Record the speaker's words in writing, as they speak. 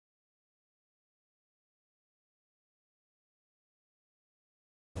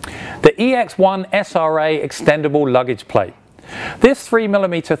the EX1 SRA Extendable Luggage Plate. This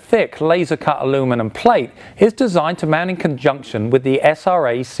 3mm thick laser-cut aluminum plate is designed to mount in conjunction with the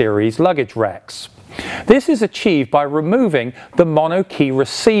SRA series luggage racks. This is achieved by removing the mono-key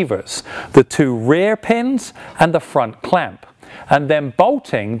receivers, the two rear pins and the front clamp, and then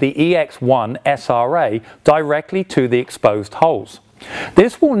bolting the EX1 SRA directly to the exposed holes.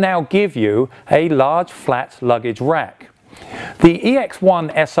 This will now give you a large flat luggage rack. The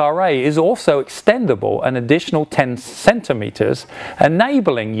EX1 SRA is also extendable an additional 10 centimeters,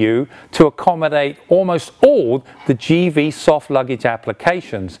 enabling you to accommodate almost all the GV soft luggage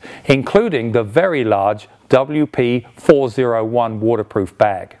applications, including the very large WP401 waterproof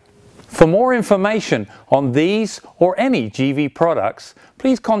bag. For more information on these or any GV products,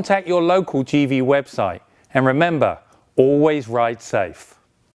 please contact your local GV website. And remember, always ride safe.